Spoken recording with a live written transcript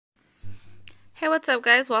Hey, what's up,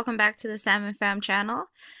 guys? Welcome back to the Salmon Fam channel.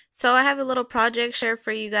 So I have a little project share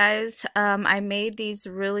for you guys. I made these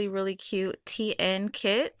really cute TN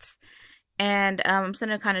kits, and I'm just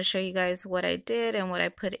gonna kind of show you guys what I did and what I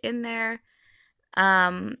put in there.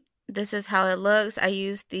 Um, this is how it looks. I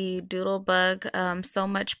used the Doodlebug So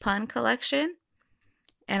Much Pun collection,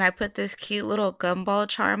 and I put this cute little gumball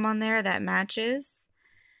charm on there that matches.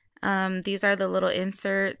 These are the little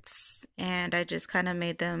inserts, and I just kind of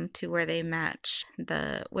made them to where they match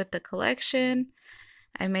with the collection.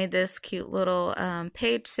 I made this cute little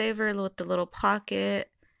page saver with the little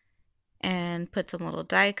pocket and put some little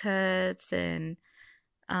die cuts, and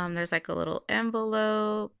there's like a little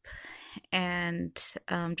envelope and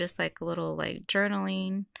just like a little like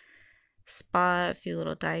journaling spot, a few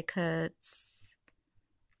little die cuts.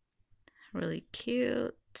 Really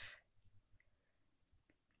cute.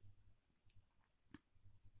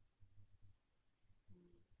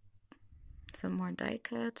 Some more die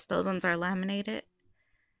cuts. Those ones are laminated.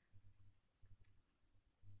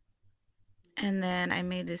 And then I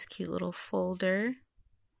made this cute little folder.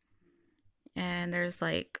 And there's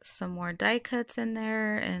like some more die cuts in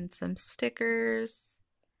there and some stickers.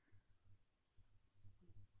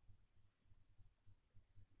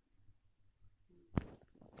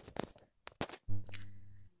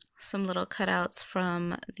 Some little cutouts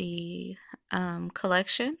from the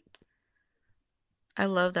collection. I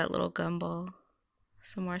love that little gumball.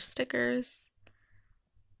 Some more stickers,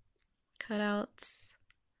 cutouts.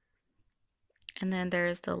 And then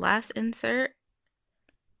there's the last insert.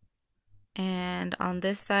 And on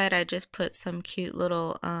this side, I just put some cute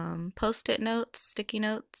little post-it notes, sticky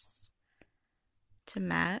notes to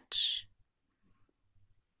match.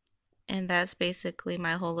 And that's basically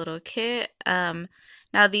my whole little kit.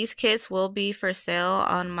 Now these kits will be for sale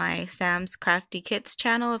on my SamsCraftyKits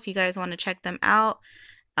channel if you guys want to check them out.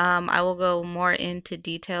 I will go more into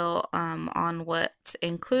detail on what's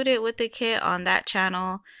included with the kit on that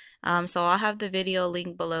channel. So I'll have the video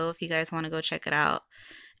link below if you guys want to go check it out.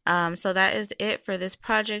 So that is it for this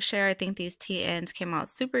project share. I think these TNs came out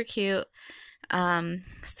super cute.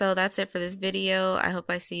 So that's it for this video. I hope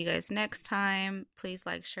I see you guys next time. Please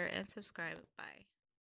like, share, and subscribe. Bye.